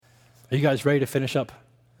Are you guys ready to finish up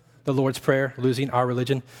the Lord's Prayer, losing our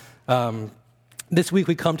religion? This week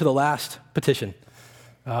we come to the last petition.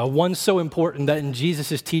 One so important that in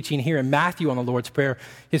Jesus' teaching here in Matthew on the Lord's Prayer,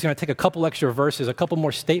 he's going to take a couple extra verses, a couple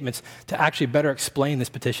more statements to actually better explain this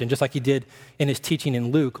petition, just like he did in his teaching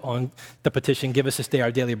in Luke on the petition, give us this day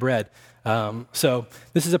our daily bread. So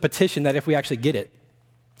this is a petition that if we actually get it,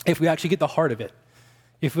 if we actually get the heart of it,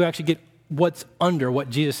 if we actually get what's under what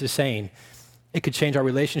Jesus is saying, it could change our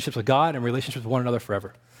relationships with God and relationships with one another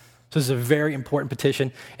forever. So this is a very important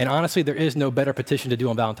petition, and honestly, there is no better petition to do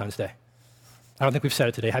on Valentine's Day. I don't think we've said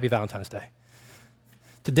it today. Happy Valentine's Day.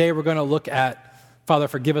 Today, we're going to look at, Father,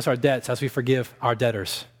 forgive us our debts as we forgive our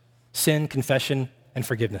debtors. Sin, confession, and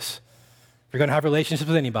forgiveness. If you're going to have relationships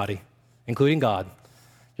with anybody, including God,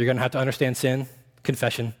 you're going to have to understand sin,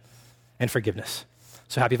 confession, and forgiveness.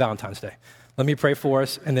 So happy Valentine's Day. Let me pray for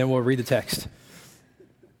us, and then we'll read the text.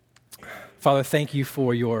 Father, thank you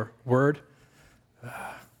for your word.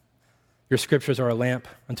 Your scriptures are a lamp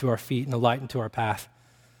unto our feet and a light unto our path.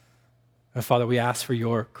 And Father, we ask for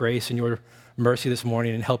your grace and your mercy this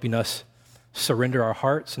morning in helping us surrender our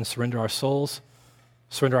hearts and surrender our souls,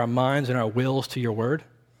 surrender our minds and our wills to your word.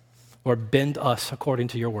 Lord, bend us according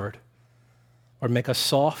to your word. Lord, make us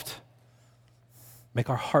soft. Make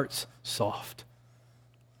our hearts soft.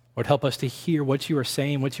 Lord, help us to hear what you are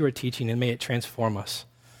saying, what you are teaching, and may it transform us.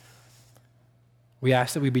 We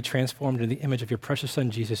ask that we be transformed in the image of your precious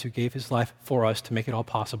Son, Jesus, who gave his life for us to make it all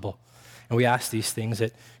possible. And we ask these things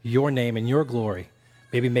that your name and your glory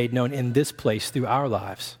may be made known in this place through our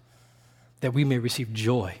lives, that we may receive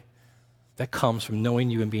joy that comes from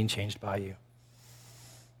knowing you and being changed by you.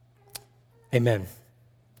 Amen.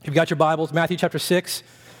 If you've got your Bibles, Matthew chapter 6,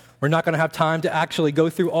 we're not going to have time to actually go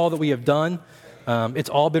through all that we have done.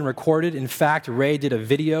 It's all been recorded. In fact, Ray did a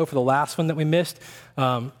video for the last one that we missed.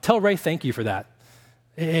 Tell Ray thank you for that.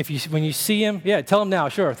 When you see him, tell him now.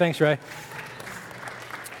 Sure, thanks, Ray.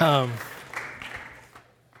 That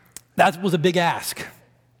was a big ask.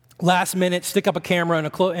 Last minute, stick up a camera in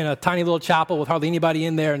a tiny little chapel with hardly anybody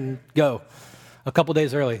in there and go. A couple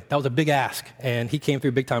days early. That was a big ask, and he came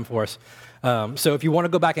through big time for us. So if you want to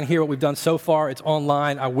go back and hear what we've done so far, it's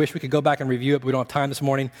online. I wish we could go back and review it, but we don't have time this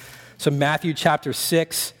morning. So Matthew chapter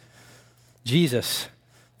 6, Jesus,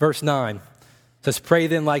 verse 9, says, "Pray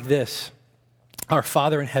then like this, Our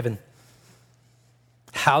Father in heaven,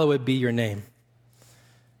 hallowed be your name.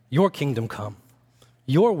 Your kingdom come.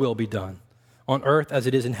 Your will be done on earth as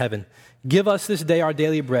it is in heaven. Give us this day our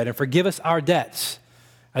daily bread, and forgive us our debts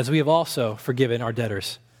as we have also forgiven our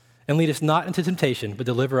debtors. And lead us not into temptation, but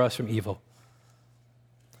deliver us from evil.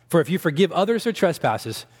 For if you forgive others their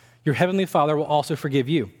trespasses, your heavenly Father will also forgive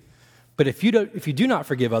you. But if you do not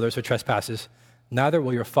forgive others their trespasses, neither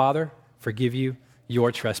will your Father forgive you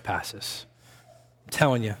your trespasses." I'm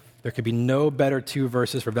telling you, there could be no better two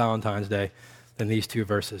verses for Valentine's Day than these two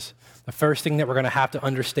verses. The first thing that we're going to have to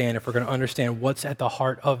understand, if we're going to understand what's at the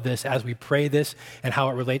heart of this as we pray this and how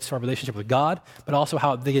it relates to our relationship with God, but also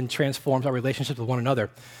how it then transforms our relationships with one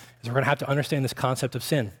another, is we're going to have to understand this concept of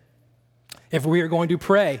sin. If we are going to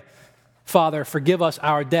pray, Father, forgive us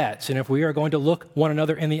our debts, and if we are going to look one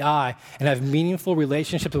another in the eye and have meaningful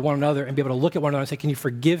relationships with one another and be able to look at one another and say, can you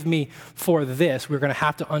forgive me for this? We're going to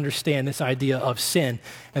have to understand this idea of sin.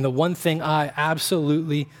 And the one thing I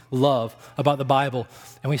absolutely love about the Bible,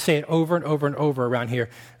 and we say it over and over and over around here,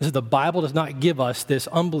 is that the Bible does not give us this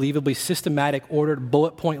unbelievably systematic, ordered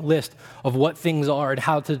bullet point list of what things are and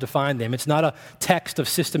how to define them. It's not a text of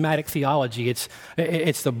systematic theology.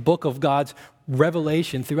 It's the book of God's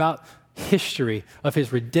revelation throughout history of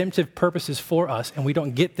his redemptive purposes for us, and we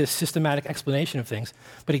don't get this systematic explanation of things,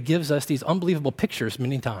 but he gives us these unbelievable pictures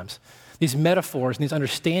many times, these metaphors and these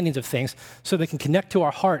understandings of things so they can connect to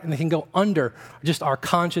our heart and they can go under just our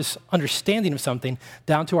conscious understanding of something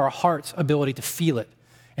down to our heart's ability to feel it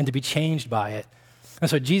and to be changed by it. And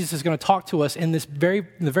so Jesus is going to talk to us in the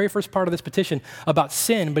very first part of this petition about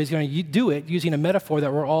sin, but he's going to do it using a metaphor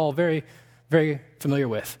that we're all very, very familiar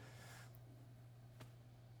with.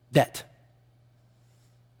 Debt.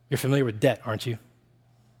 You're familiar with debt, aren't you?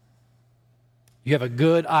 You have a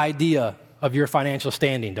good idea of your financial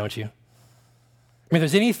standing, don't you? I mean, if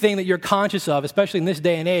there's anything that you're conscious of, especially in this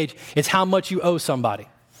day and age, it's how much you owe somebody.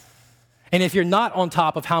 And if you're not on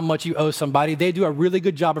top of how much you owe somebody, they do a really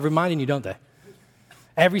good job of reminding you, don't they?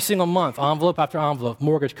 Every single month, envelope after envelope,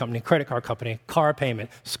 mortgage company, credit card company, car payment,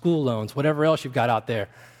 school loans, whatever else you've got out there.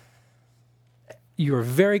 You are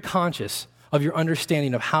very conscious of your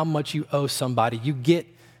understanding of how much you owe somebody. You get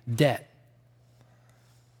debt.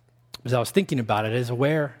 As I was thinking about it, as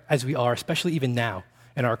aware as we are, especially even now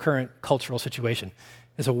in our current cultural situation,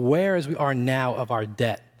 as aware as we are now of our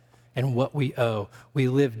debt and what we owe, we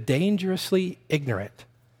live dangerously ignorant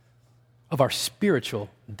of our spiritual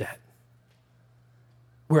debt.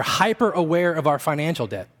 We're hyper aware of our financial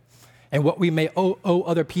debt and what we may owe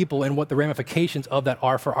other people and what the ramifications of that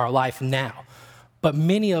are for our life now. But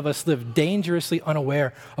many of us live dangerously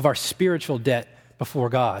unaware of our spiritual debt before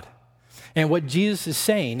God. And what Jesus is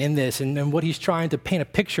saying in this, and what he's trying to paint a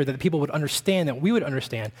picture that people would understand, that we would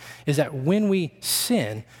understand, is that when we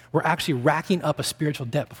sin, we're actually racking up a spiritual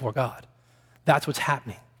debt before God. That's what's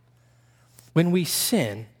happening. When we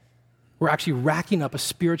sin, we're actually racking up a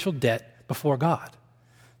spiritual debt before God.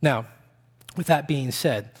 Now, with that being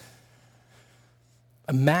said,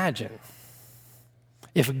 imagine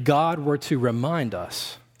if God were to remind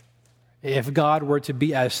us, if God were to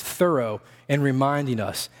be as thorough in reminding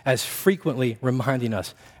us, as frequently reminding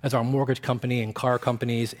us as our mortgage company and car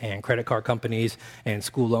companies and credit card companies and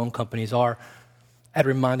school loan companies are at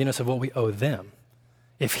reminding us of what we owe them.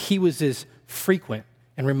 If he was as frequent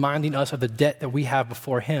in reminding us of the debt that we have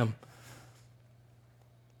before him,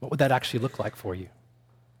 what would that actually look like for you?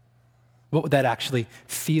 What would that actually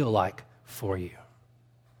feel like for you?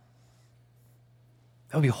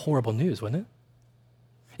 That would be horrible news, wouldn't it?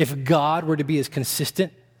 If God were to be as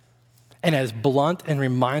consistent and as blunt in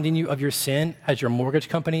reminding you of your sin as your mortgage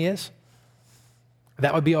company is,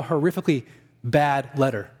 that would be a horrifically bad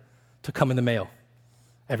letter to come in the mail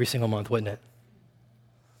every single month, wouldn't it?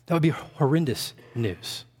 That would be horrendous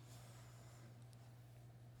news.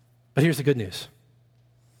 But here's the good news.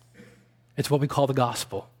 It's what we call the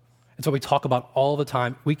gospel. It's what we talk about all the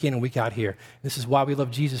time, week in and week out here. This is why we love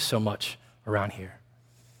Jesus so much around here.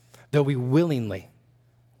 Though we willingly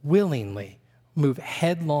move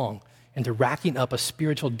headlong into racking up a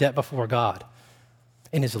spiritual debt before God,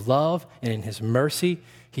 in his love and in his mercy,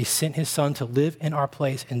 he sent his son to live in our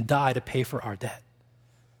place and die to pay for our debt.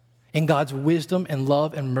 In God's wisdom and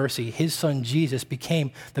love and mercy, his son Jesus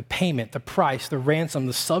became the payment, the price, the ransom,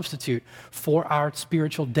 the substitute for our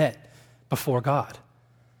spiritual debt before God.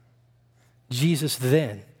 Jesus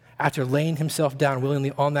then, after laying himself down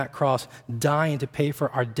willingly on that cross, dying to pay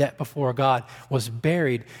for our debt before God, was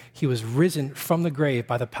buried. He was risen from the grave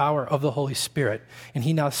by the power of the Holy Spirit, and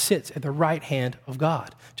he now sits at the right hand of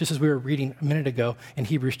God, just as we were reading a minute ago in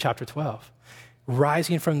Hebrews chapter 12.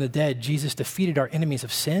 Rising from the dead, Jesus defeated our enemies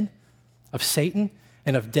of sin, of Satan,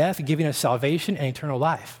 and of death, giving us salvation and eternal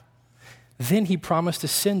life. Then he promised to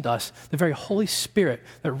send us the very Holy Spirit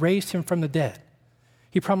that raised him from the dead.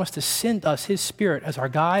 He promised to send us his Spirit as our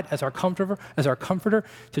guide, as our comforter,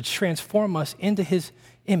 to transform us into his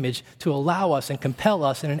image, to allow us and compel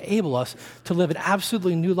us and enable us to live an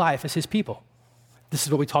absolutely new life as his people. This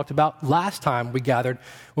is what we talked about last time we gathered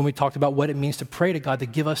when we talked about what it means to pray to God to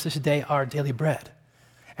give us this day our daily bread.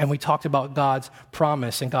 And we talked about God's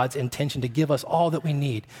promise and God's intention to give us all that we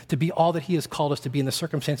need, to be all that he has called us to be in the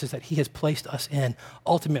circumstances that he has placed us in,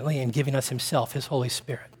 ultimately in giving us himself, his Holy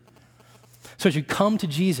Spirit. So as you come to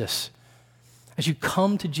Jesus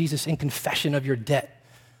in confession of your debt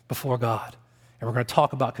before God, and we're going to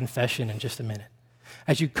talk about confession in just a minute.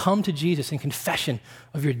 As you come to Jesus in confession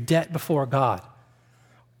of your debt before God,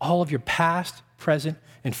 all of your past, present,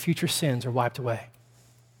 and future sins are wiped away.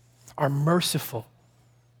 Our merciful,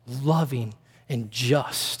 loving, and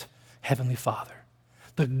just Heavenly Father,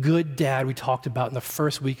 the good dad we talked about in the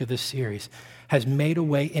first week of this series, has made a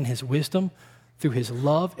way in his wisdom through his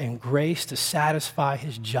love and grace to satisfy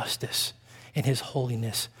his justice and his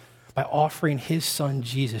holiness by offering his son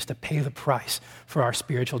Jesus to pay the price for our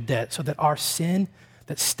spiritual debt so that our sin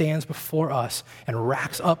that stands before us and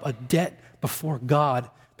racks up a debt before God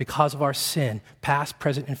because of our sin, past,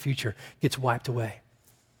 present, and future, gets wiped away.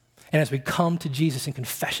 And as we come to Jesus in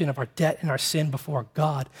confession of our debt and our sin before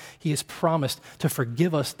God, he has promised to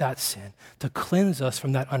forgive us that sin, to cleanse us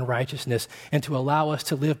from that unrighteousness, and to allow us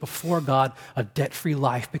to live before God a debt-free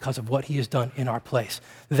life because of what he has done in our place.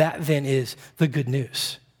 That then is the good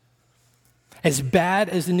news. As bad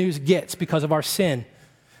as the news gets because of our sin,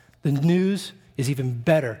 the news is even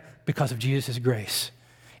better because of Jesus' grace.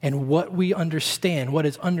 And what we understand, what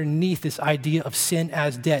is underneath this idea of sin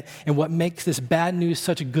as debt, and what makes this bad news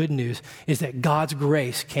such good news, is that God's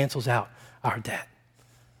grace cancels out our debt.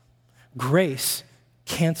 Grace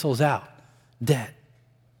cancels out debt.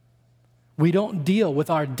 We don't deal with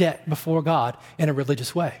our debt before God in a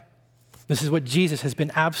religious way. This is what Jesus has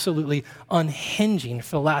been absolutely unhinging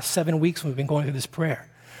for the last 7 weeks when we've been going through this prayer.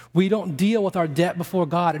 We don't deal with our debt before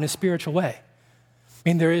God in a spiritual way. I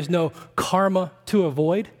mean, there is no karma to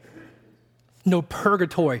avoid, no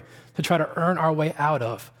purgatory to try to earn our way out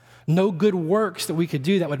of, no good works that we could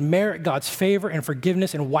do that would merit God's favor and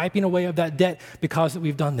forgiveness and wiping away of that debt because that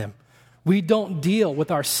we've done them. We don't deal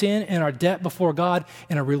with our sin and our debt before God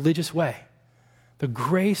in a religious way. The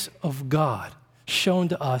grace of God shown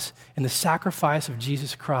to us in the sacrifice of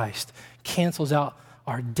Jesus Christ cancels out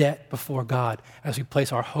our debt before God as we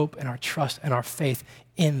place our hope and our trust and our faith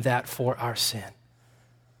in that for our sin.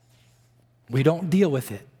 We don't deal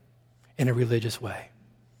with it in a religious way.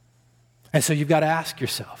 And so you've got to ask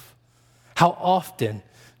yourself, how often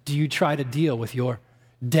do you try to deal with your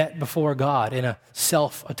debt before God in a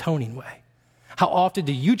self-atoning way? How often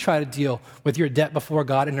do you try to deal with your debt before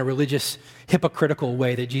God in a religious, hypocritical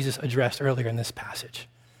way that Jesus addressed earlier in this passage?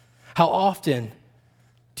 How often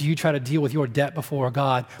do you try to deal with your debt before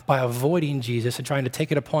God by avoiding Jesus and trying to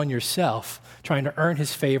take it upon yourself, trying to earn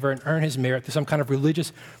his favor and earn his merit through some kind of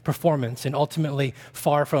religious performance, and ultimately,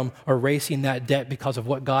 far from erasing that debt because of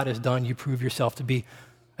what God has done, you prove yourself to be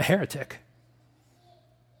a heretic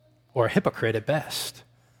or a hypocrite at best?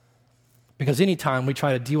 Because anytime we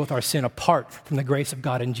try to deal with our sin apart from the grace of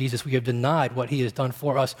God in Jesus, we have denied what he has done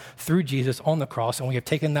for us through Jesus on the cross, and we have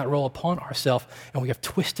taken that role upon ourselves, and we have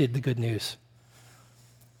twisted the good news.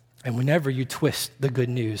 And whenever you twist the good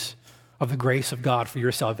news of the grace of God for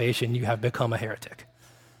your salvation, you have become a heretic.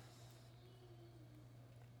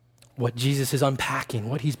 What Jesus is unpacking,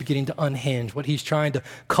 what he's beginning to unhinge, what he's trying to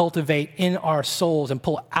cultivate in our souls and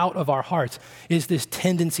pull out of our hearts is this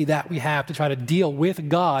tendency that we have to try to deal with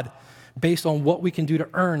God based on what we can do to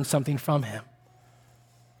earn something from him.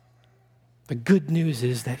 The good news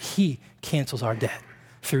is that he cancels our debt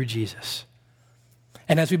through Jesus.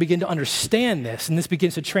 And as we begin to understand this, and this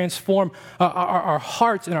begins to transform our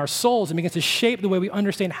hearts and our souls and begins to shape the way we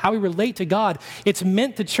understand how we relate to God, it's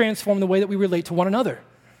meant to transform the way that we relate to one another.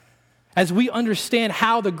 As we understand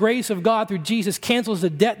how the grace of God through Jesus cancels the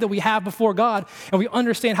debt that we have before God, and we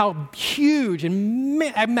understand how huge and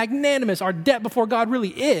magnanimous our debt before God really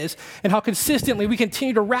is, and how consistently we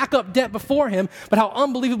continue to rack up debt before him, but how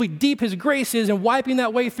unbelievably deep his grace is in wiping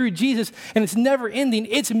that way through Jesus, and it's never ending,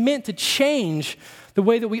 it's meant to change the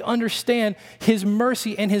way that we understand his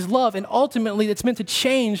mercy and his love, and ultimately it's meant to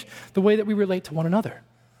change the way that we relate to one another.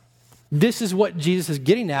 This is what Jesus is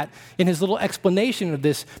getting at in his little explanation of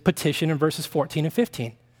this petition in verses 14 and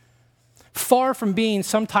 15. Far from being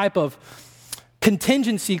some type of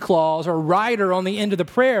contingency clause or rider on the end of the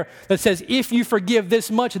prayer that says, if you forgive this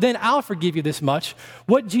much, then I'll forgive you this much.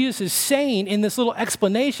 What Jesus is saying in this little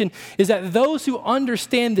explanation is that those who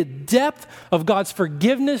understand the depth of God's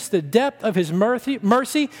forgiveness, the depth of his mercy,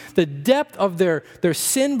 the depth of their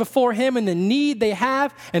sin before him and the need they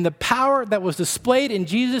have and the power that was displayed in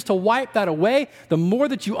Jesus to wipe that away, the more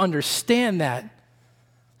that you understand that,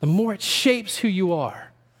 the more it shapes who you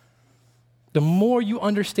are. The more you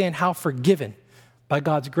understand how forgiven by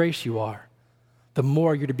God's grace you are, the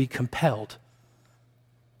more you're to be compelled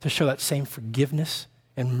to show that same forgiveness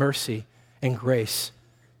and mercy and grace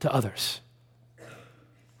to others.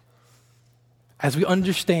 As we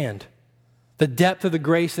understand the depth of the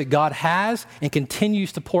grace that God has and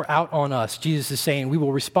continues to pour out on us, Jesus is saying we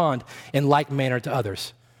will respond in like manner to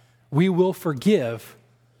others. We will forgive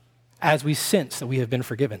as we sense that we have been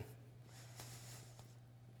forgiven.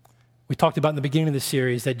 We talked about in the beginning of the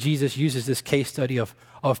series that Jesus uses this case study of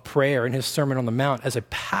prayer in his Sermon on the Mount as a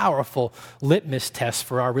powerful litmus test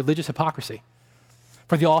for our religious hypocrisy,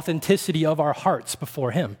 for the authenticity of our hearts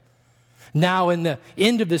before him. Now, in the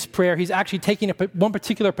end of this prayer, he's actually taking one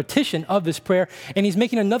particular petition of this prayer, and he's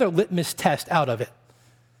making another litmus test out of it.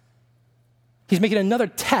 He's making another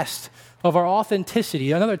test of our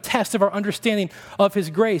authenticity, another test of our understanding of his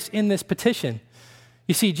grace in this petition.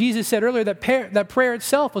 You see, Jesus said earlier that prayer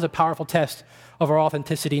itself was a powerful test of our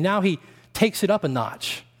authenticity. Now he takes it up a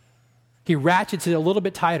notch. He ratchets it a little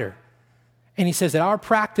bit tighter. And he says that our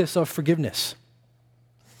practice of forgiveness,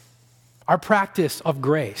 our practice of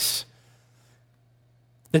grace,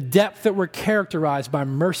 the depth that we're characterized by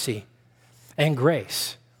mercy and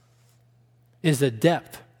grace is the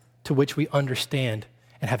depth to which we understand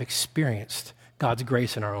and have experienced God's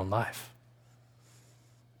grace in our own life.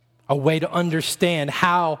 A way to understand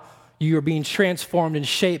how you are being transformed and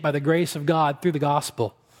shaped by the grace of God through the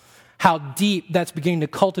gospel. How deep that's beginning to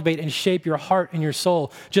cultivate and shape your heart and your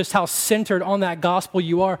soul. Just how centered on that gospel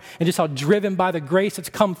you are, and just how driven by the grace that's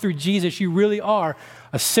come through Jesus you really are.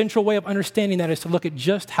 A central way of understanding that is to look at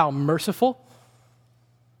just how merciful,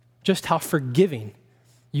 just how forgiving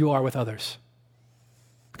you are with others.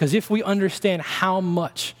 Because if we understand how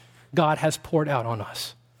much God has poured out on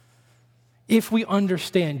us, if we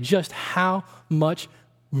understand just how much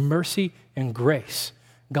mercy and grace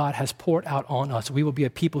God has poured out on us, we will be a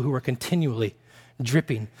people who are continually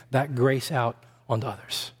dripping that grace out onto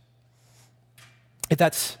others. If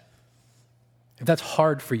that's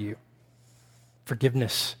hard for you,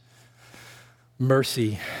 forgiveness,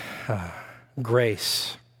 mercy,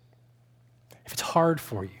 grace. If it's hard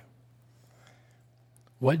for you,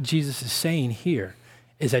 what Jesus is saying here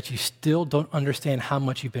is that you still don't understand how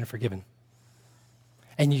much you've been forgiven.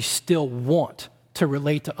 And you still want to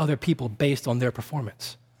relate to other people based on their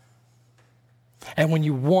performance. And when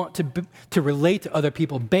you want to relate to other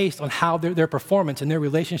people based on how their performance and their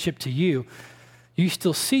relationship to you, you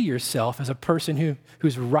still see yourself as a person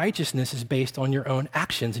whose righteousness is based on your own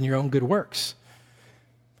actions and your own good works.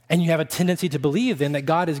 And you have a tendency to believe then that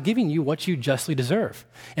God is giving you what you justly deserve.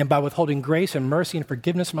 And by withholding grace and mercy and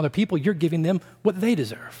forgiveness from other people, you're giving them what they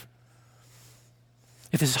deserve.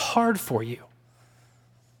 If this is hard for you,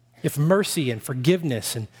 if mercy and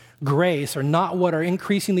forgiveness and grace are not what are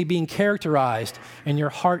increasingly being characterized in your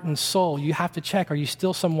heart and soul, you have to check, are you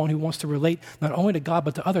still someone who wants to relate not only to God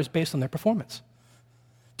but to others based on their performance?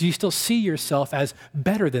 Do you still see yourself as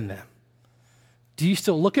better than them? Do you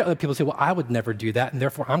still look at other people and say, well, I would never do that, and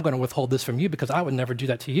therefore I'm going to withhold this from you because I would never do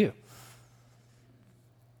that to you?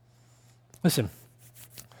 Listen,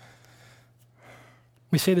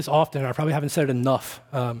 we say this often, and I probably haven't said it enough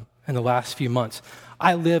in the last few months.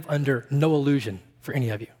 I live under no illusion for any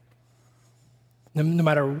of you. No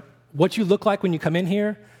matter what you look like when you come in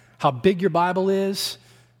here, how big your Bible is,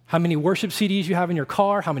 how many worship CDs you have in your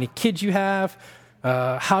car, how many kids you have,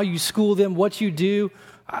 how you school them, what you do,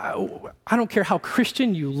 I don't care how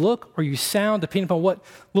Christian you look or you sound, depending upon what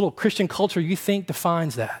little Christian culture you think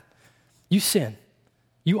defines that. You sin.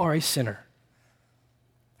 You are a sinner.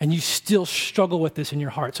 And you still struggle with this in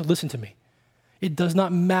your heart. So listen to me. It does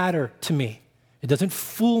not matter to me. It doesn't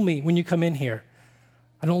fool me when you come in here.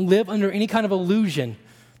 I don't live under any kind of illusion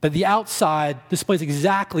that the outside displays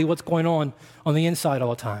exactly what's going on the inside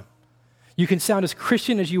all the time. You can sound as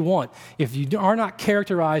Christian as you want. If you are not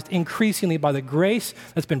characterized increasingly by the grace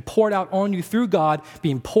that's been poured out on you through God,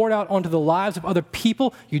 being poured out onto the lives of other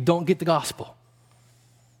people, you don't get the gospel.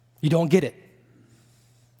 You don't get it.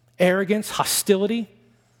 Arrogance, hostility,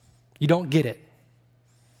 you don't get it.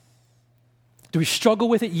 Do we struggle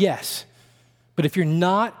with it? Yes. But if you're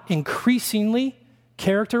not increasingly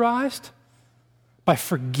characterized by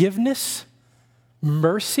forgiveness,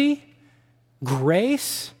 mercy,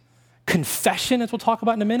 grace, confession, as we'll talk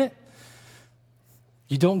about in a minute,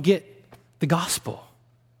 you don't get the gospel.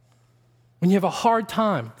 When you have a hard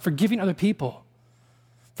time forgiving other people,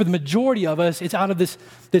 for the majority of us, it's out of this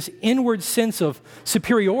inward sense of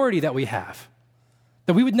superiority that we have,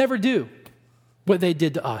 that we would never do what they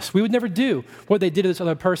did to us. We would never do what they did to this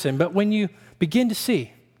other person. But when you begin to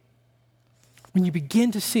see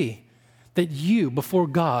that you, before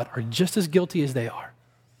God, are just as guilty as they are,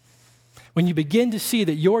 when you begin to see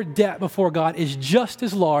that your debt before God is just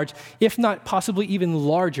as large, if not possibly even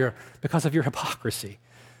larger, because of your hypocrisy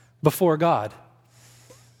before God,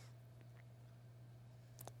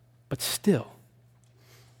 but still,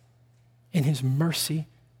 in his mercy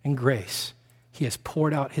and grace, he has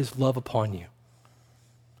poured out his love upon you.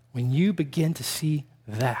 When you begin to see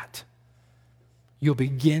that, you'll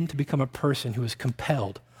begin to become a person who is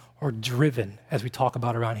compelled or driven, as we talk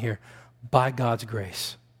about around here, by God's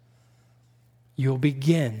grace. You'll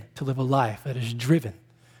begin to live a life that is driven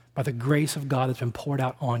by the grace of God that's been poured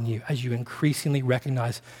out on you as you increasingly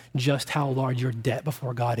recognize just how large your debt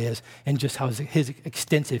before God is and just how his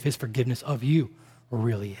extensive, his forgiveness of you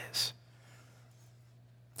really is.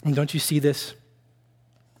 And don't you see this?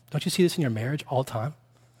 Don't you see this in your marriage all the time?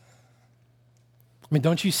 I mean,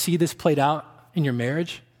 don't you see this played out in your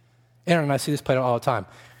marriage? Aaron and I see this played out all the time.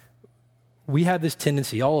 We have this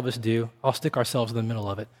tendency, all of us do, I'll stick ourselves in the middle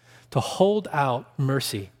of it, to hold out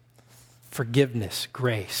mercy, forgiveness,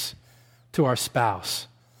 grace to our spouse.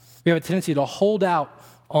 We have a tendency to hold out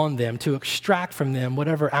on them, to extract from them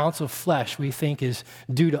whatever ounce of flesh we think is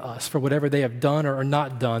due to us for whatever they have done or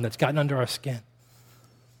not done that's gotten under our skin.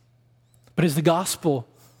 But as the gospel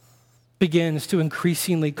begins to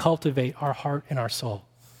increasingly cultivate our heart and our soul,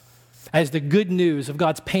 as the good news of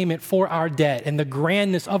God's payment for our debt and the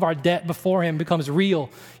grandness of our debt before him becomes real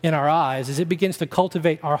in our eyes, as it begins to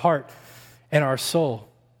cultivate our heart and our soul,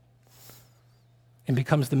 and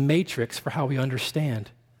becomes the matrix for how we understand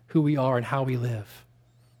who we are and how we live.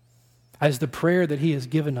 As the prayer that he has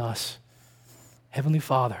given us, Heavenly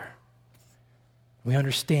Father, we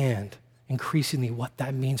understand increasingly what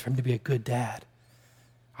that means for him to be a good dad.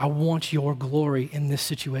 I want your glory in this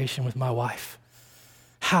situation with my wife.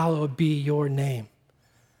 Hallowed be your name.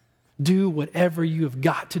 Do whatever you have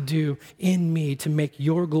got to do in me to make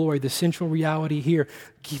your glory the central reality here.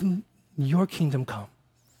 Your kingdom come.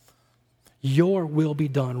 Your will be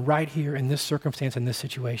done right here in this circumstance, in this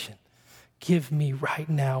situation. give me right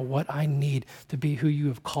now what I need to be who you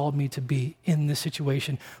have called me to be in this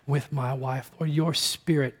situation with my wife. Lord, your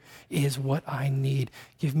Spirit is what I need.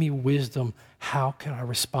 Give me wisdom. How can I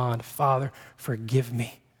respond? Father, forgive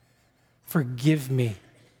me. Forgive me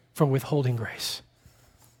for withholding grace.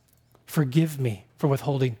 Forgive me for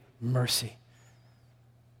withholding mercy.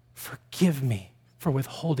 Forgive me for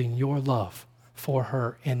withholding your love for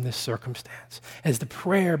her in this circumstance. As the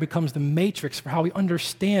prayer becomes the matrix for how we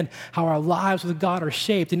understand how our lives with God are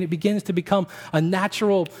shaped, and it begins to become a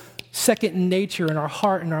natural second nature in our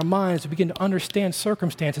heart and our minds to begin to understand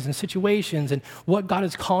circumstances and situations and what God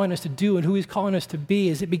is calling us to do and who he's calling us to be,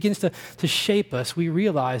 as it begins to shape us, we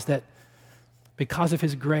realize that because of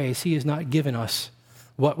his grace, he has not given us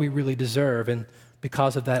what we really deserve. And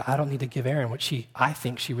because of that, I don't need to give Erin what I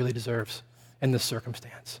think she really deserves in this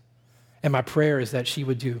circumstance. And my prayer is that she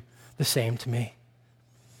would do the same to me.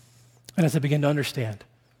 And as I begin to understand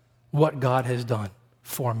what God has done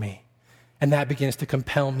for me, and that begins to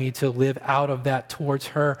compel me to live out of that towards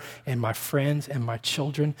her and my friends and my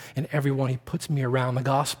children and everyone he puts me around, the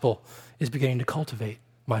gospel is beginning to cultivate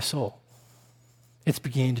my soul. It's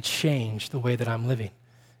beginning to change the way that I'm living.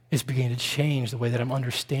 It's beginning to change the way that I'm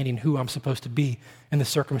understanding who I'm supposed to be in the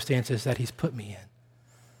circumstances that he's put me in.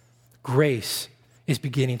 Grace is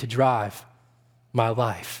beginning to drive my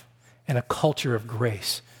life, and a culture of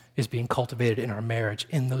grace is being cultivated in our marriage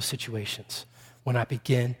in those situations when I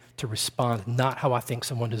begin to respond not how I think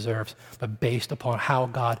someone deserves, but based upon how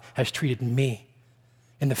God has treated me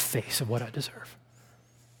in the face of what I deserve.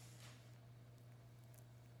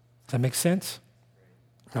 Does that make sense?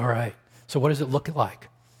 All right. So what does it look like?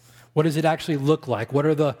 What does it actually look like? What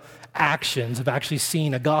are the actions of actually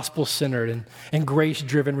seeing a gospel-centered and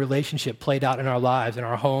grace-driven relationship played out in our lives, in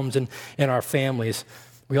our homes, and in our families?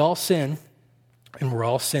 We all sin, and we're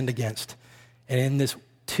all sinned against. And in this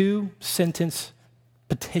 2-sentence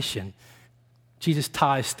petition, Jesus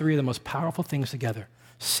ties 3 of the most powerful things together: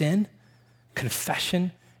 sin,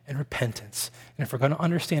 confession, and repentance. And if we're going to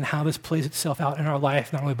understand how this plays itself out in our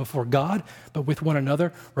life, not only before God, but with one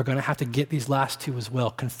another, we're going to have to get these last 2 as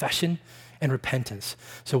well: confession and repentance.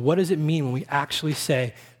 So what does it mean when we actually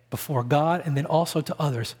say before God and then also to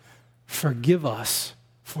others, forgive us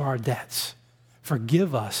for our debts,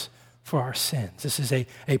 forgive us for our sins? This is a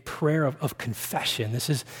prayer of confession. This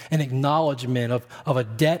is an acknowledgement of a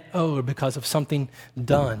debt owed because of something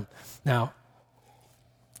done. Now,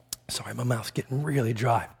 sorry, my mouth's getting really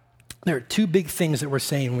dry. There are 2 big things that we're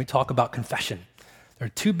saying when we talk about confession. There are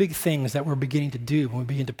 2 big things that we're beginning to do when we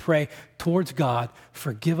begin to pray towards God,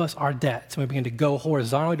 forgive us our debts, and we begin to go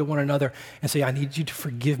horizontally to one another and say, I need you to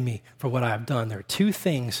forgive me for what I have done. There are 2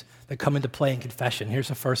 things that come into play in confession. Here's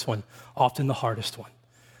the first one, often the hardest one.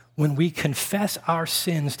 When we confess our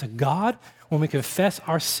sins to God, when we confess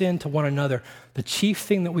our sin to one another, the chief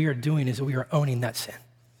thing that we are doing is that we are owning that sin.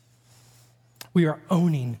 We are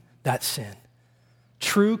owning that sin.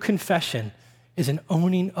 True confession is an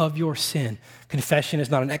owning of your sin. Confession is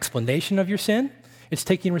not an explanation of your sin. It's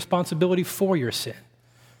taking responsibility for your sin.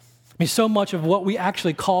 I mean, so much of what we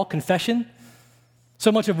actually call confession,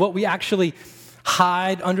 so much of what we actually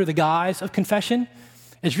hide under the guise of confession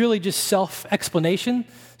is really just self-explanation,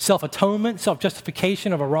 self-atonement,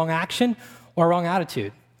 self-justification of a wrong action or a wrong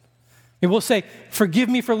attitude. I mean, we'll say, forgive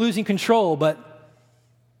me for losing control, but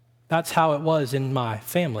that's how it was in my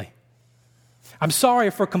family. I'm sorry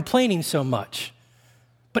for complaining so much,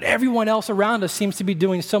 but everyone else around us seems to be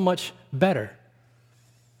doing so much better.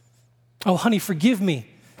 Oh, honey, forgive me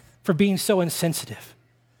for being so insensitive,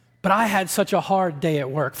 but I had such a hard day at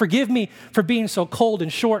work. Forgive me for being so cold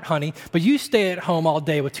and short, honey, but you stay at home all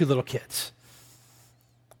day with 2 little kids.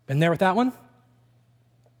 Been there with that one?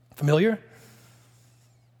 Familiar?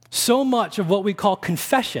 So much of what we call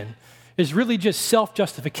confession is really just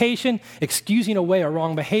self-justification, excusing away a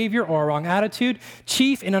wrong behavior or a wrong attitude.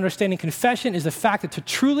 Chief in understanding confession is the fact that to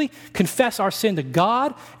truly confess our sin to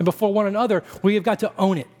God and before one another, we have got to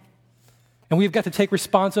own it. And we've got to take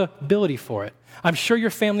responsibility for it. I'm sure your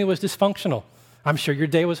family was dysfunctional. I'm sure your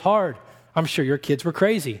day was hard. I'm sure your kids were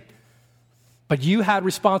crazy. But you had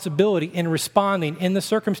responsibility in responding in the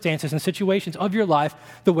circumstances and situations of your life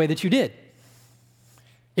the way that you did.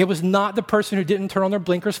 It was not the person who didn't turn on their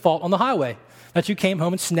blinkers' fault on the highway that you came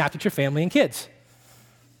home and snapped at your family and kids.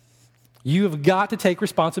 You have got to take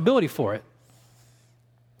responsibility for it.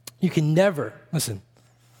 You can never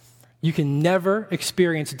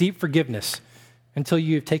experience deep forgiveness until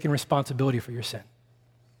you have taken responsibility for your sin.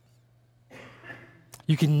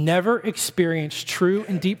 You can never experience true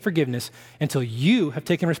and deep forgiveness until you have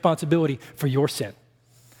taken responsibility for your sin,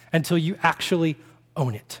 until you actually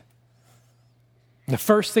own it. The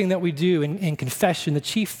first thing that we do in confession, the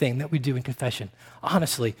chief thing that we do in confession,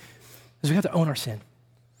 honestly, is we have to own our sin.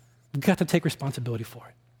 We've got to take responsibility for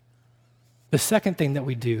it. The second thing that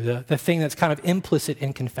we do, the thing that's kind of implicit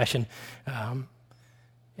in confession,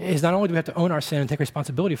 is not only do we have to own our sin and take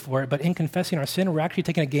responsibility for it, but in confessing our sin, we're actually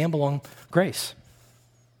taking a gamble on grace.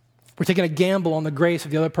 We're taking a gamble on the grace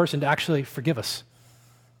of the other person to actually forgive us.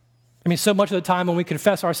 I mean, so much of the time when we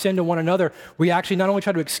confess our sin to one another, we actually not only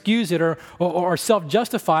try to excuse it or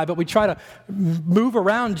self-justify, but we try to move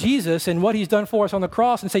around Jesus and what he's done for us on the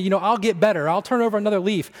cross and say, I'll get better. I'll turn over another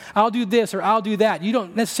leaf. I'll do this or I'll do that. You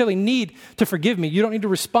don't necessarily need to forgive me. You don't need to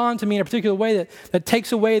respond to me in a particular way that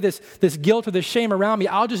takes away this guilt or this shame around me.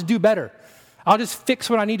 I'll just do better. I'll just fix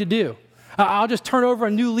what I need to do. I'll just turn over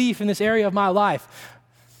a new leaf in this area of my life.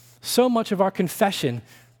 So much of our confession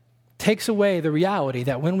takes away the reality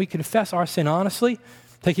that when we confess our sin honestly,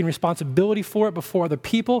 taking responsibility for it before other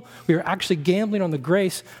people, we are actually gambling on the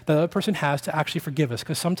grace that the other person has to actually forgive us,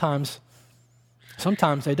 because sometimes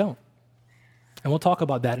they don't. And we'll talk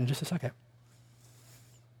about that in just a second.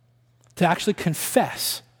 To actually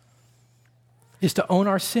confess is to own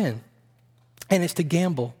our sin, and it's to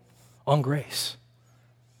gamble on grace.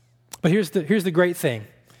 But here's the great thing.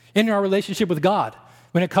 In our relationship with God,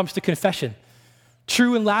 when it comes to confession,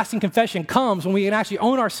 true and lasting confession comes when we can actually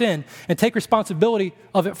own our sin and take responsibility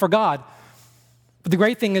of it for God. But the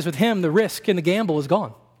great thing is with him, the risk and the gamble is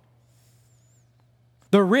gone.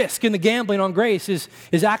 The risk and the gambling on grace is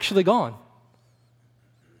actually gone.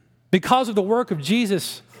 Because of the work of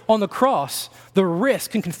Jesus on the cross, the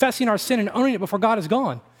risk in confessing our sin and owning it before God is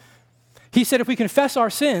gone. He said if we confess our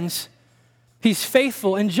sins, he's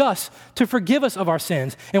faithful and just to forgive us of our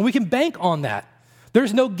sins. And we can bank on that.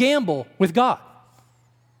 There's no gamble with God.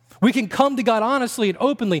 We can come to God honestly and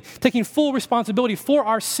openly, taking full responsibility for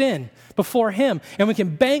our sin before him. And we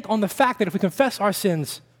can bank on the fact that if we confess our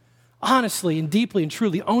sins honestly and deeply and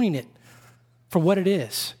truly, owning it for what it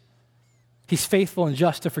is, he's faithful and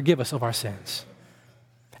just to forgive us of our sins.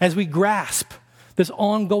 As we grasp this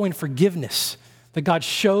ongoing forgiveness that God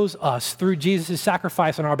shows us through Jesus'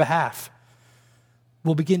 sacrifice on our behalf,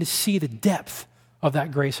 we'll begin to see the depth of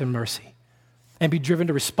that grace and mercy and be driven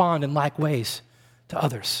to respond in like ways to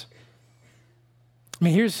others. I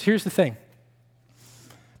mean, here's the thing.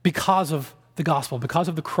 Because of the gospel, because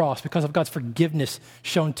of the cross, because of God's forgiveness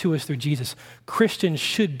shown to us through Jesus, Christians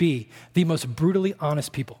should be the most brutally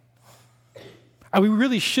honest people. And we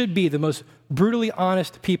really should be the most brutally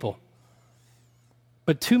honest people.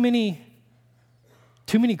 But too many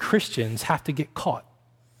Christians have to get caught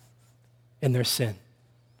in their sin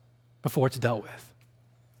before it's dealt with.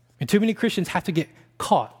 And too many Christians have to get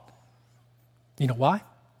caught. You know why?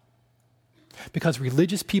 Because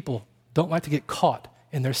religious people don't like to get caught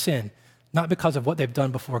in their sin, not because of what they've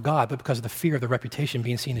done before God, but because of the fear of their reputation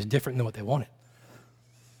being seen as different than what they wanted.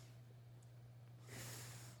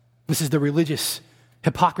 This is the religious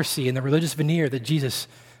hypocrisy and the religious veneer that Jesus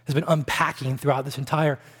has been unpacking throughout this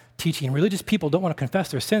entire teaching. Religious people don't want to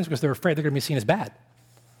confess their sins because they're afraid they're going to be seen as bad.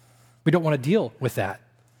 We don't want to deal with that.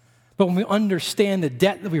 But when we understand the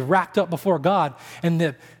debt that we've racked up before God and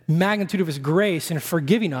the magnitude of his grace in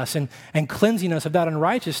forgiving us and cleansing us of that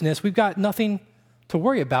unrighteousness, we've got nothing to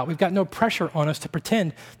worry about. We've got no pressure on us to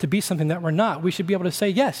pretend to be something that we're not. We should be able to say,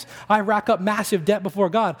 yes, I rack up massive debt before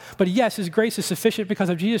God, but yes, his grace is sufficient because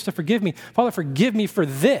of Jesus to forgive me. Father, forgive me for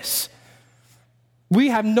this. We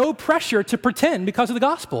have no pressure to pretend because of the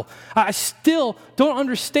gospel. I still don't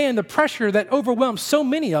understand the pressure that overwhelms so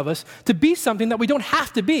many of us to be something that we don't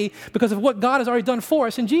have to be because of what God has already done for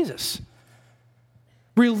us in Jesus.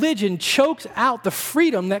 Religion chokes out the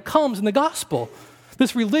freedom that comes in the gospel.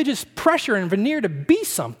 This religious pressure and veneer to be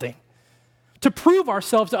something, to prove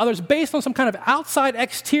ourselves to others based on some kind of outside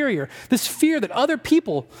exterior, this fear that other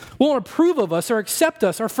people won't approve of us or accept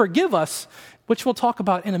us or forgive us, which we'll talk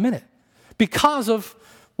about in a minute, because of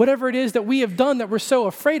whatever it is that we have done that we're so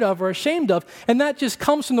afraid of or ashamed of. And that just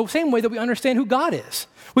comes from the same way that we understand who God is.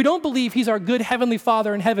 We don't believe he's our good heavenly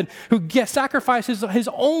Father in heaven who sacrifices his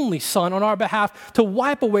only Son on our behalf to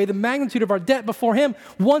wipe away the magnitude of our debt before him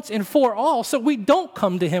once and for all. So we don't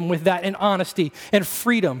come to him with that in honesty and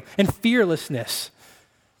freedom and fearlessness.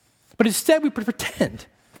 But instead we pretend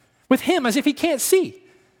with him as if he can't see,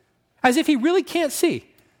 as if he really can't see.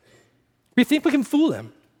 We think we can fool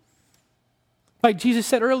him. Like Jesus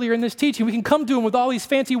said earlier in this teaching, we can come to him with all these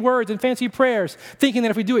fancy words and fancy prayers, thinking that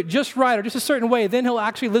if we do it just right or just a certain way, then he'll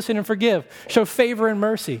actually listen and forgive, show favor and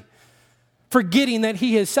mercy, forgetting that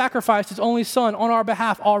he has sacrificed his only Son on our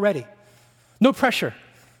behalf already. No pressure,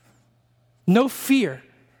 no fear.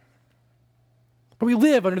 But we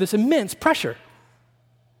live under this immense pressure.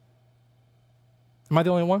 Am I the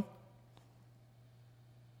only one?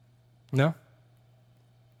 No?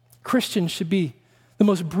 Christians should be the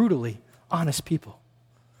most brutally honest people.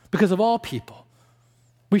 Because of all people,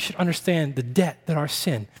 we should understand the debt that our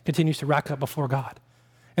sin continues to rack up before God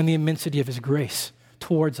and the immensity of his grace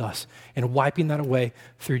towards us and wiping that away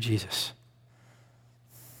through Jesus.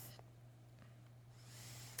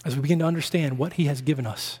 As we begin to understand what he has given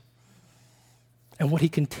us and what he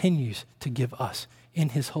continues to give us in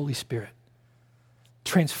his Holy Spirit,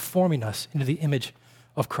 transforming us into the image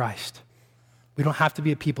of Christ. We don't have to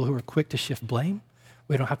be a people who are quick to shift blame.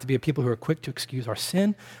 We don't have to be a people who are quick to excuse our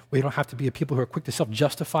sin. We don't have to be a people who are quick to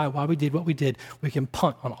self-justify why we did what we did. We can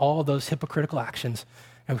punt on all those hypocritical actions,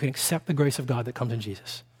 and we can accept the grace of God that comes in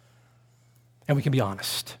Jesus. And we can be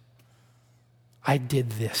honest. I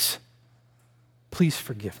did this. Please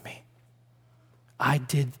forgive me. I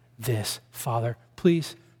did this, Father.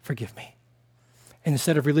 Please forgive me. And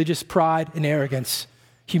instead of religious pride and arrogance,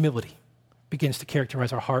 humility begins to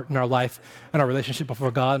characterize our heart and our life and our relationship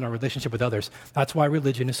before God and our relationship with others. That's why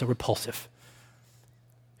religion is so repulsive.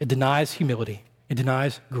 It denies humility. It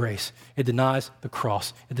denies grace. It denies the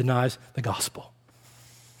cross. It denies the gospel.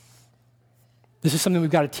 This is something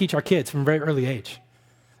we've got to teach our kids from a very early age.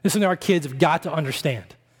 This is something our kids have got to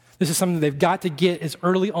understand. This is something they've got to get as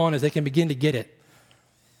early on as they can begin to get it.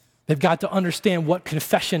 They've got to understand what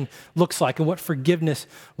confession looks like and what forgiveness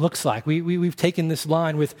looks like. We've taken this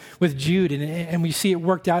line with Jude, and we see it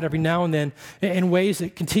worked out every now and then in ways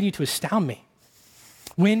that continue to astound me.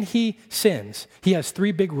 When he sins, he has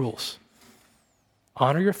 3 big rules.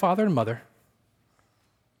 Honor your father and mother,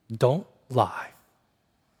 don't lie,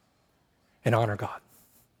 and honor God.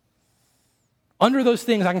 Under those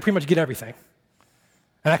things, I can pretty much get everything.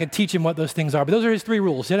 And I can teach him what those things are. But those are his 3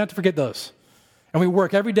 rules. You don't have to forget those. And we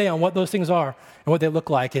work every day on what those things are and what they look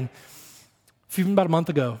like. And about a month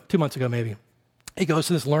ago, 2 months ago maybe, he goes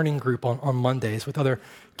to this learning group on Mondays with other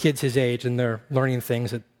kids his age, and they're learning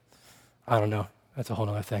things that, I don't know, that's a whole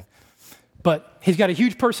other thing. But he's got a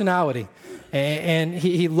huge personality, and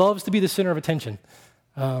he loves to be the center of attention.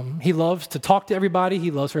 He loves to talk to everybody.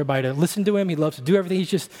 He loves for everybody to listen to him. He loves to do everything.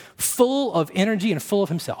 He's just full of energy and full of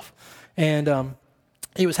himself. And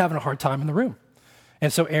he was having a hard time in the room.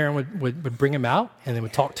 And so Aaron would bring him out, and they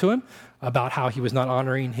would talk to him about how he was not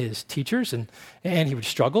honoring his teachers, and he would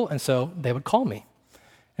struggle, and so they would call me.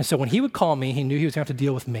 And so when he would call me, he knew he was going to have to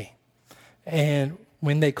deal with me. And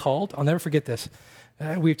when they called, I'll never forget this.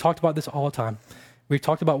 We've talked about this all the time. We've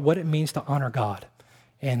talked about what it means to honor God,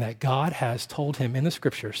 and that God has told him in the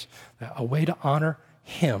scriptures that a way to honor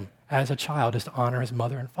him as a child is to honor his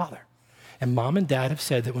mother and father. And mom and dad have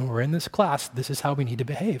said that when we're in this class, this is how we need to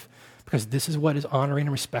behave, because this is what is honoring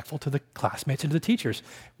and respectful to the classmates and to the teachers.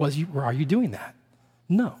 Are you doing that?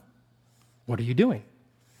 No. What are you doing?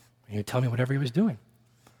 And you tell me whatever he was doing.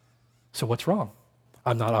 So what's wrong?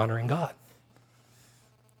 I'm not honoring God.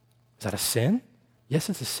 Is that a sin? Yes,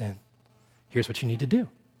 it's a sin. Here's what you need to do.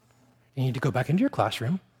 You need to go back into your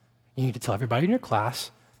classroom. You need to tell everybody in your class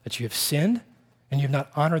that you have sinned and you have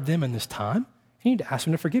not honored them in this time. You need to ask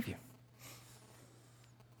them to forgive you.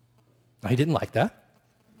 Now, he didn't like that.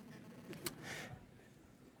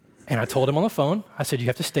 And I told him on the phone, I said, you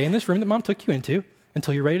have to stay in this room that mom took you into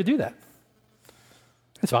until you're ready to do that.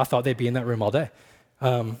 And so I thought they'd be in that room all day.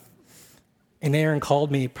 And Aaron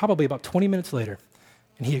called me probably about 20 minutes later.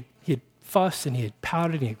 And he had fussed and he had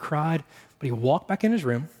pouted and he had cried. But he walked back in his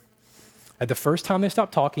room. At the first time they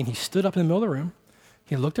stopped talking, he stood up in the middle of the room.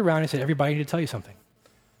 He looked around and said, everybody, I need to tell you something.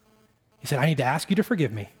 He said, I need to ask you to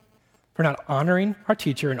forgive me for not honoring our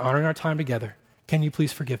teacher and honoring our time together. Can you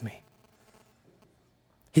please forgive me?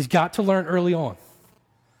 He's got to learn early on.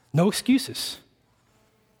 No excuses.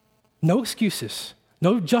 No excuses.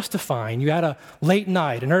 No justifying. You had a late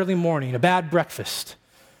night, an early morning, a bad breakfast.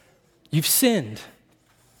 You've sinned.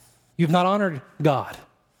 You've not honored God.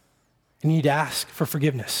 And you need to ask for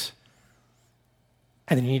forgiveness.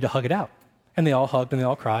 And then you need to hug it out. And they all hugged and they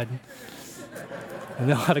all cried. And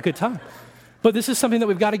they all had a good time. But this is something that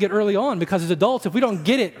we've got to get early on, because as adults, if we don't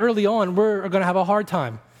get it early on, we're going to have a hard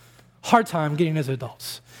time getting as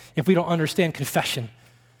adults. If we don't understand confession,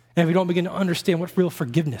 and if we don't begin to understand what real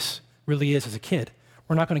forgiveness really is as a kid,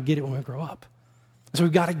 we're not going to get it when we grow up. So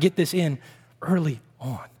we've got to get this in early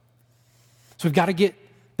on. So we've got to get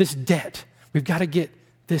this debt. We've got to get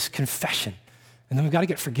this confession. And then we've got to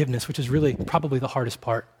get forgiveness, which is really probably the hardest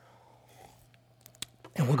part.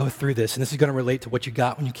 And we'll go through this, and this is going to relate to what you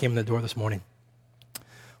got when you came in the door this morning.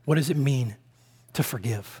 What does it mean to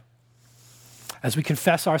forgive? As we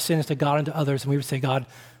confess our sins to God and to others, and we would say, God,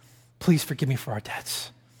 please forgive me for our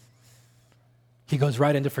debts. He goes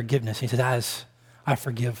right into forgiveness. He says, as I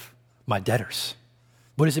forgive my debtors.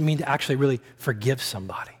 What does it mean to actually really forgive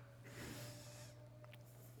somebody?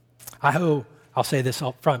 I'll say this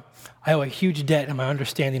up front, I owe a huge debt in my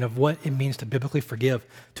understanding of what it means to biblically forgive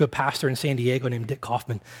to a pastor in San Diego named Dick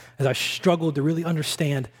Kaufman, as I struggled to really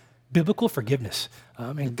understand biblical forgiveness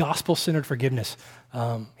and gospel-centered forgiveness.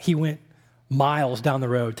 He went miles down the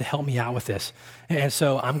road to help me out with this. And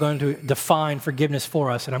so I'm going to define forgiveness for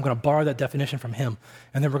us, and I'm going to borrow that definition from him.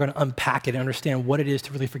 And then we're going to unpack it and understand what it is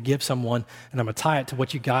to really forgive someone. And I'm going to tie it to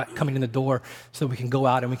what you got coming in the door so that we can go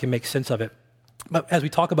out and we can make sense of it. But as we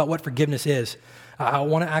talk about what forgiveness is, I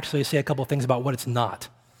want to actually say a couple of things about what it's not.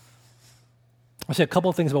 I'll say a couple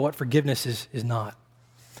of things about what forgiveness is not.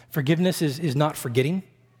 Forgiveness is not forgetting.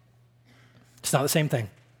 It's not the same thing.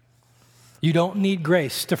 You don't need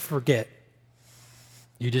grace to forget.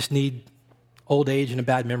 You just need old age and a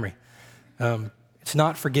bad memory. It's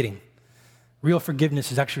not forgetting. Real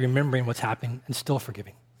forgiveness is actually remembering what's happening and still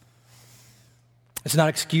forgiving. It's not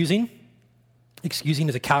excusing. Excusing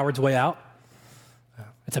is a coward's way out.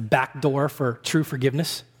 It's a back door for true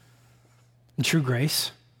forgiveness and true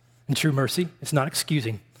grace and true mercy. It's not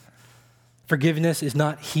excusing. Forgiveness is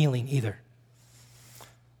not healing either.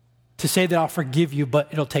 To say that I'll forgive you, but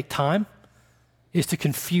it'll take time, is to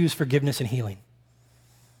confuse forgiveness and healing.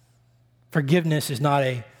 Forgiveness is not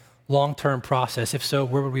a long-term process. If so,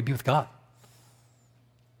 where would we be with God?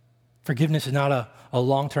 Forgiveness is not a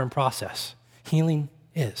long-term process. Healing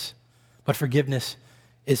is, but forgiveness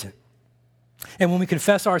isn't. And when we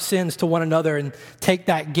confess our sins to one another and take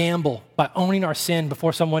that gamble by owning our sin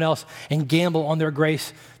before someone else and gamble on their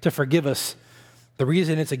grace to forgive us, the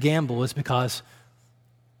reason it's a gamble is because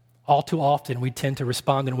all too often we tend to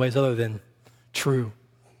respond in ways other than true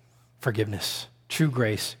forgiveness, true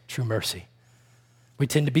grace, true mercy. We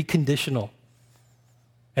tend to be conditional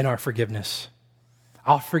in our forgiveness.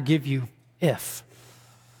 I'll forgive you if.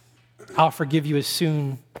 I'll forgive you as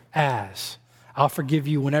soon as. I'll forgive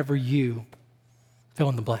you whenever you fill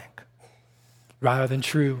in the blank. Rather than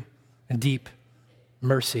true and deep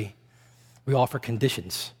mercy, we offer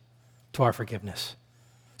conditions to our forgiveness.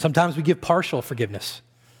 Sometimes we give partial forgiveness.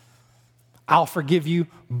 I'll forgive you,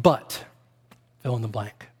 but fill in the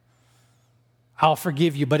blank. I'll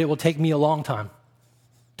forgive you, but it will take me a long time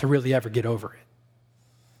to really ever get over it.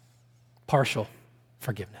 Partial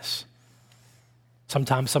forgiveness.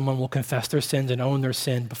 Sometimes someone will confess their sins and own their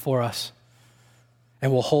sin before us,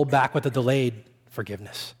 and will hold back with a delayed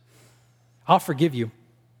forgiveness. I'll forgive you.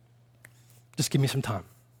 Just give me some time.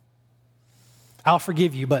 I'll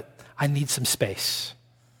forgive you, but I need some space.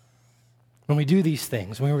 When we do these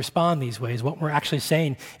things, when we respond these ways, what we're actually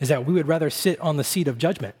saying is that we would rather sit on the seat of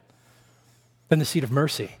judgment than the seat of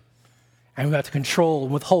mercy. And we have to control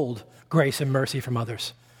and withhold grace and mercy from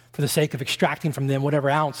others for the sake of extracting from them whatever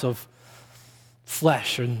ounce of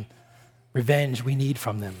flesh and revenge we need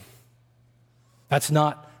from them. That's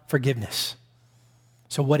not forgiveness.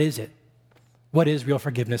 So what is it? What is real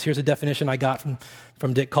forgiveness? Here's a definition I got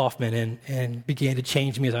from Dick Kaufman and began to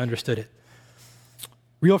change me as I understood it.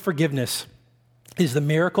 Real forgiveness is the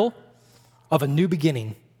miracle of a new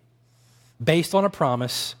beginning based on a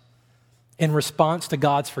promise in response to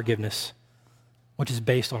God's forgiveness, which is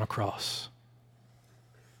based on a cross.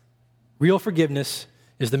 Real forgiveness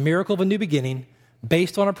is the miracle of a new beginning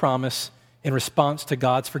based on a promise in response to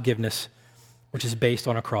God's forgiveness, which is based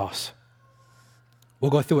on a cross.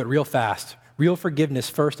 We'll go through it real fast. Real forgiveness,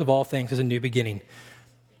 first of all things, is a new beginning.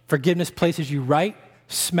 Forgiveness places you right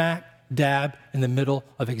smack dab in the middle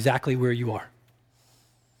of exactly where you are.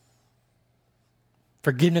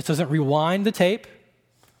 Forgiveness doesn't rewind the tape.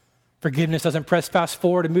 Forgiveness doesn't press fast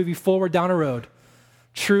forward and move you forward down a road.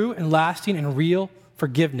 True and lasting and real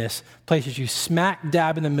forgiveness places you smack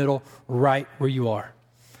dab in the middle right where you are.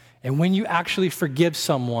 And when you actually forgive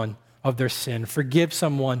someone of their sin, forgive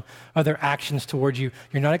someone of their actions towards you,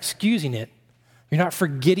 you're not excusing it. You're not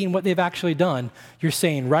forgetting what they've actually done. You're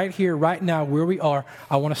saying, right here, right now, where we are,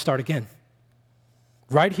 I want to start again.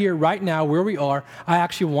 Right here, right now, where we are, I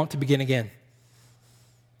actually want to begin again.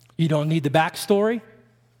 You don't need the backstory.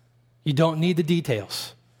 You don't need the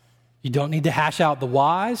details. You don't need to hash out the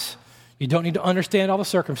whys. You don't need to understand all the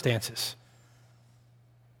circumstances.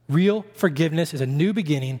 Real forgiveness is a new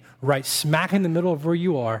beginning right smack in the middle of where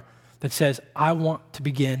you are that says, I want to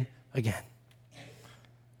begin again.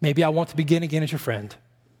 Maybe I want to begin again as your friend.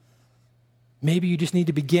 Maybe you just need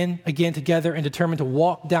to begin again together and determine to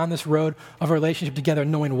walk down this road of a relationship together,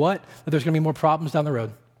 knowing what? That there's going to be more problems down the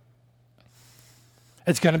road.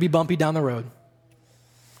 It's going to be bumpy down the road.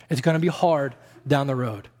 It's going to be hard down the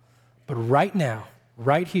road. But right now,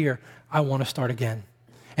 right here, I want to start again.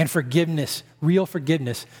 And forgiveness, real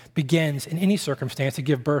forgiveness, begins in any circumstance to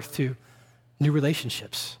give birth to New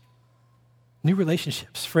relationships. New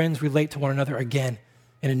relationships. Friends relate to one another again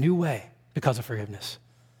in a new way because of forgiveness.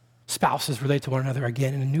 Spouses relate to one another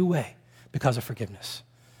again in a new way because of forgiveness.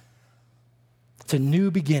 It's a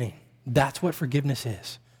new beginning. That's what forgiveness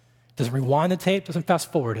is. It doesn't rewind the tape, doesn't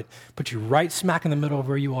fast forward it, puts you right smack in the middle of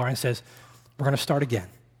where you are and says, we're going to start again.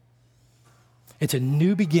 It's a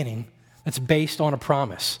new beginning that's based on a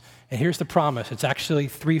promise. And here's the promise. It's actually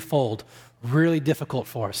threefold, really difficult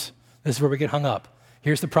for us. This is where we get hung up.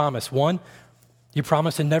 Here's the promise. One, you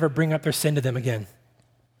promise to never bring up their sin to them again.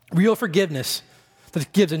 Real forgiveness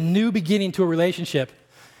that gives a new beginning to a relationship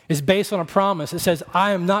is based on a promise that says,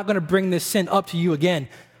 I am not going to bring this sin up to you again.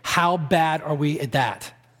 How bad are we at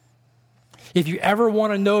that? If you ever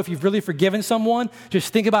want to know if you've really forgiven someone,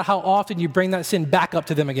 just think about how often you bring that sin back up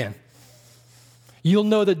to them again. You'll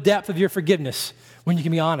know the depth of your forgiveness when you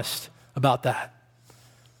can be honest about that.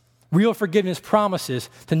 Real forgiveness promises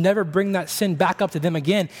to never bring that sin back up to them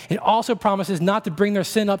again. It also promises not to bring their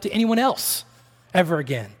sin up to anyone else ever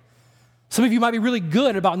again. Some of you might be really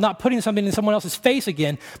good about not putting something in someone else's face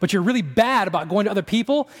again, but you're really bad about going to other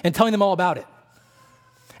people and telling them all about it.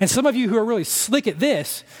 And some of you who are really slick at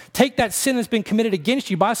this, take that sin that's been committed against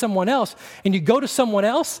you by someone else, and you go to someone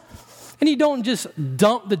else, and you don't just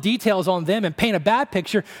dump the details on them and paint a bad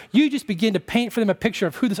picture. You just begin to paint for them a picture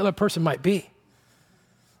of who this other person might be.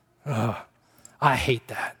 I hate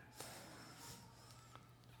that.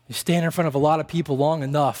 You stand in front of a lot of people long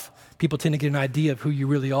enough, people tend to get an idea of who you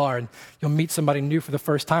really are, and you'll meet somebody new for the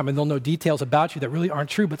first time, and they'll know details about you that really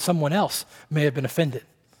aren't true, but someone else may have been offended.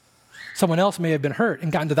 Someone else may have been hurt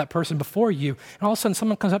and gotten to that person before you, and all of a sudden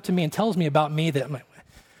someone comes up to me and tells me about me that I'm like,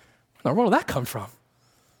 where in the world did that come from?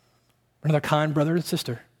 Another kind brother and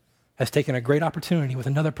sister has taken a great opportunity with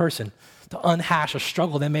another person to unhash a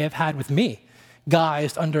struggle they may have had with me,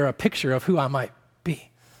 guised under a picture of who I might be.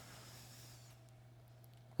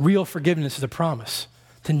 Real forgiveness is a promise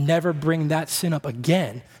to never bring that sin up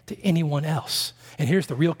again to anyone else. And here's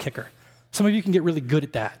the real kicker. Some of you can get really good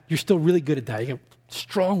at that. You're still really good at that. You get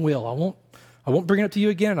strong will. I won't bring it up to you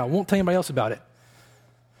again, and I won't tell anybody else about it.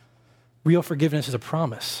 Real forgiveness is a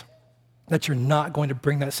promise that you're not going to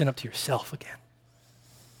bring that sin up to yourself again.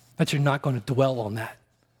 That you're not going to dwell on that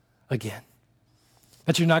again.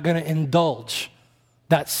 That you're not going to indulge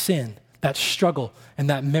that sin, that struggle, and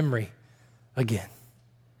that memory again.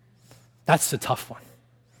 That's the tough one.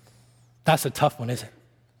 That's a tough one, isn't it?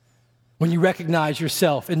 When you recognize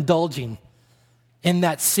yourself indulging in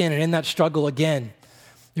that sin and in that struggle again,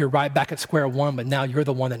 you're right back at square one, but now you're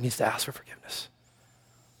the one that needs to ask for forgiveness.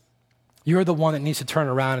 You're the one that needs to turn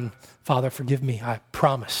around and, Father, forgive me. I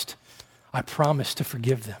promised to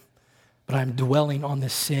forgive them. But I'm dwelling on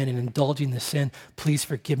this sin and indulging this sin. Please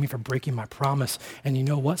forgive me for breaking my promise. And you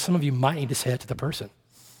know what? Some of you might need to say that to the person.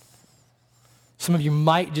 Some of you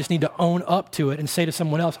might just need to own up to it and say to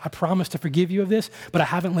someone else, I promise to forgive you of this, but I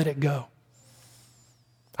haven't let it go.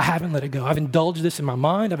 I haven't let it go. I've indulged this in my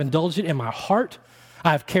mind. I've indulged it in my heart.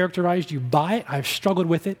 I have characterized you by it. I've struggled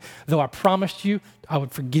with it, though I promised you I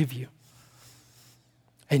would forgive you.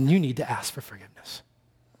 And you need to ask for forgiveness.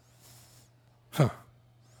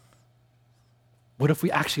 What if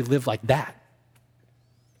we actually live like that?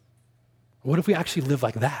 What if we actually live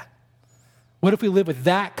like that? What if we live with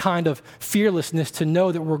that kind of fearlessness to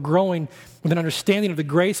know that we're growing with an understanding of the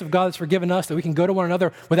grace of God that's forgiven us, that we can go to one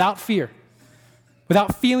another without fear,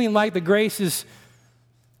 without feeling like the grace is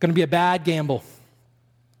going to be a bad gamble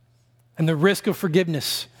and the risk of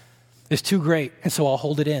forgiveness is too great, and so I'll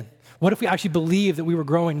hold it in. What if we actually believe that we were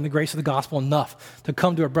growing in the grace of the gospel enough to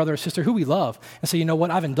come to a brother or sister who we love and say, you know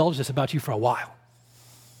what, I've indulged this about you for a while.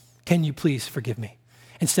 Can you please forgive me?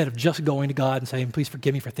 Instead of just going to God and saying, please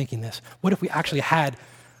forgive me for thinking this. What if we actually had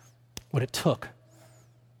what it took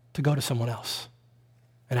to go to someone else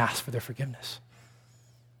and ask for their forgiveness?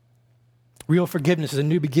 Real forgiveness is a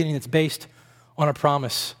new beginning that's based on a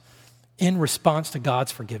promise in response to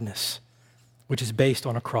God's forgiveness, which is based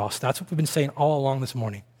on a cross. That's what we've been saying all along this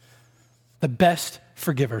morning. The best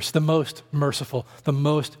forgivers, the most merciful, the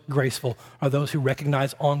most graceful are those who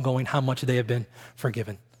recognize ongoing how much they have been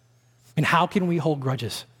forgiven. And how can we hold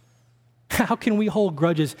grudges? How can we hold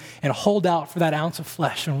grudges and hold out for that ounce of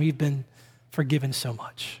flesh when we've been forgiven so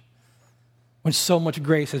much? When so much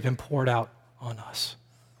grace has been poured out on us?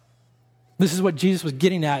 This is what Jesus was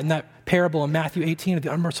getting at in that parable in Matthew 18 of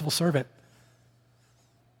the unmerciful servant.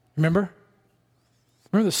 Remember?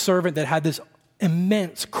 Remember the servant that had this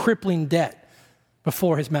immense crippling debt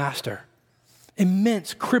before his master.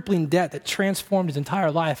 Immense crippling debt that transformed his entire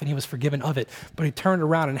life, and he was forgiven of it. But he turned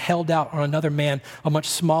around and held out on another man a much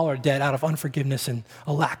smaller debt out of unforgiveness and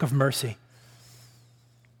a lack of mercy.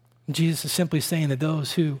 Jesus is simply saying that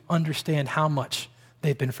those who understand how much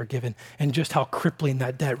they've been forgiven and just how crippling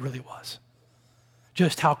that debt really was,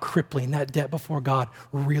 just how crippling that debt before God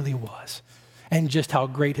really was, and just how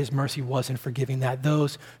great his mercy was in forgiving that,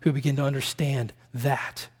 those who begin to understand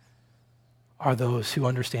that are those who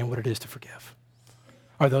understand what it is to forgive,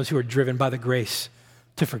 are those who are driven by the grace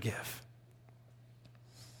to forgive.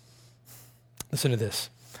 Listen to this.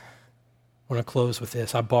 I want to close with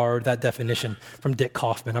this. I borrowed that definition from Dick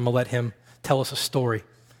Kaufman. I'm going to let him tell us a story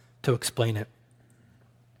to explain it.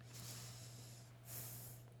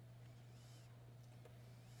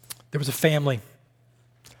 There was a family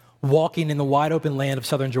walking in the wide open land of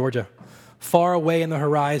southern Georgia. Far away in the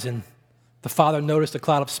horizon, the father noticed a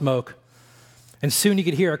cloud of smoke. And soon he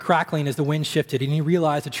could hear a crackling as the wind shifted, and he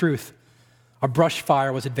realized the truth. A brush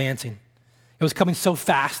fire was advancing. It was coming so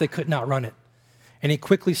fast they couldn't outrun it. And he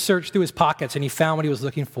quickly searched through his pockets, and he found what he was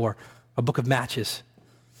looking for, a book of matches.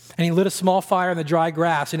 And he lit a small fire in the dry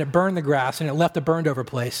grass, and it burned the grass, and it left a burned over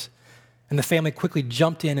place. And the family quickly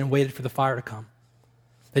jumped in and waited for the fire to come.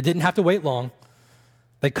 They didn't have to wait long.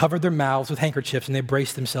 They covered their mouths with handkerchiefs, and they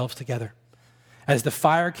braced themselves together. As the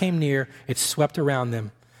fire came near, it swept around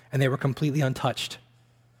them, and they were completely untouched.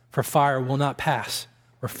 For fire will not pass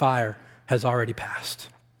where fire has already passed.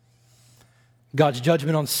 God's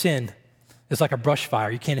judgment on sin is like a brush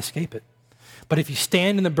fire. You can't escape it. But if you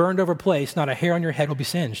stand in the burned over place, not a hair on your head will be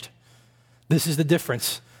singed. This is the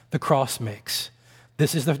difference the cross makes.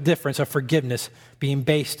 This is the difference of forgiveness being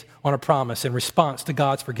based on a promise in response to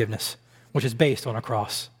God's forgiveness, which is based on a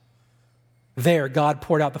cross. There, God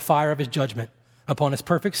poured out the fire of his judgment upon his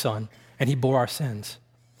perfect Son, and he bore our sins.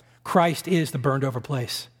 Christ is the burned over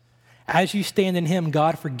place. As you stand in him,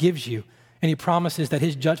 God forgives you, and he promises that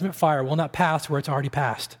his judgment fire will not pass where it's already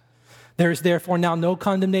passed. There is therefore now no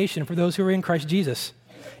condemnation for those who are in Christ Jesus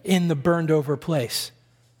in the burned over place.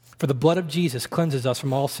 For the blood of Jesus cleanses us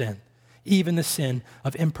from all sin, even the sin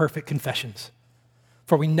of imperfect confessions.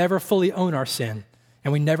 For we never fully own our sin,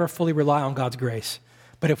 and we never fully rely on God's grace.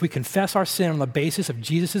 But if we confess our sin on the basis of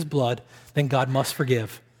Jesus' blood, then God must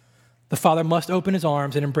forgive. The Father must open his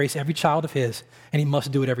arms and embrace every child of his, and he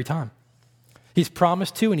must do it every time. He's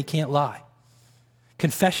promised to, and he can't lie.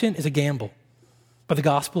 Confession is a gamble. But the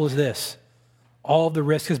gospel is this: all of the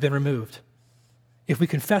risk has been removed. If we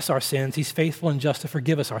confess our sins, he's faithful and just to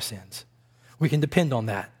forgive us our sins. We can depend on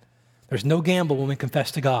that. There's no gamble when we confess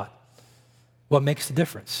to God. What makes the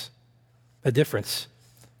difference? The difference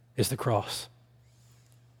is the cross.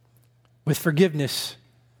 With forgiveness,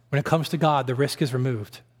 when it comes to God, the risk is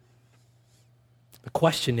removed. The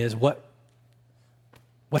question is, what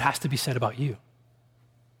has to be said about you?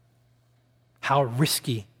 How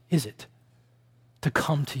risky is it to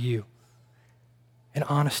come to you in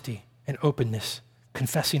honesty and openness,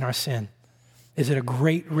 confessing our sin? Is it a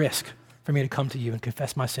great risk for me to come to you and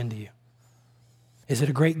confess my sin to you? Is it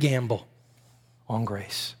a great gamble on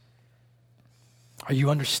grace? Are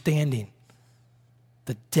you understanding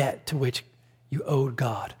the debt to which you owed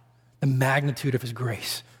God, the magnitude of his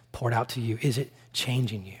grace poured out to you? Is it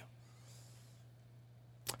changing you?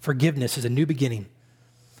 Forgiveness is a new beginning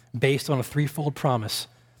based on a threefold promise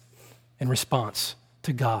in response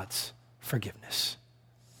to God's forgiveness.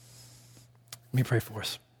 Let me pray for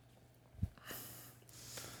us.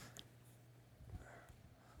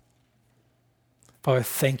 Father,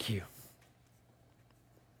 thank you.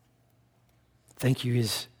 Thank you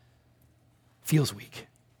feels weak.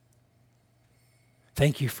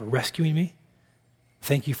 Thank you for rescuing me.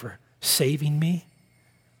 Thank you for saving me.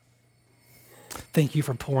 Thank you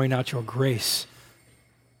for pouring out your grace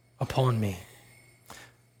upon me.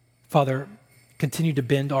 Father, continue to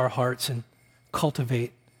bend our hearts and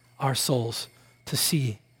cultivate our souls to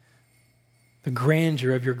see the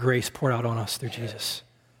grandeur of your grace poured out on us through Jesus.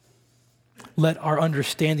 Let our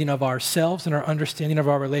understanding of ourselves and our understanding of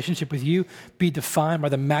our relationship with you be defined by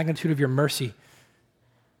the magnitude of your mercy,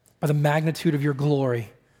 by the magnitude of your glory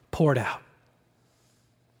poured out.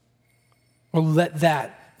 Or let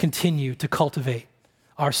that continue to cultivate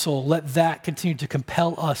our soul. Let that continue to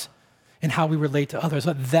compel us in how we relate to others.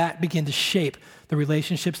 Let that begin to shape the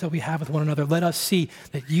relationships that we have with one another. Let us see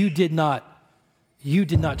that you did not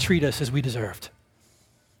treat us as we deserved.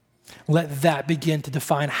 Let that begin to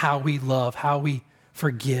define how we love, how we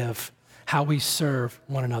forgive, how we serve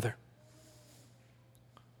one another.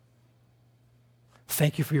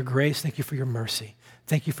 Thank you for your grace. Thank you for your mercy.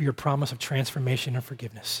 Thank you for your promise of transformation and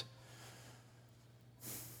forgiveness.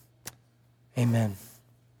 Amen.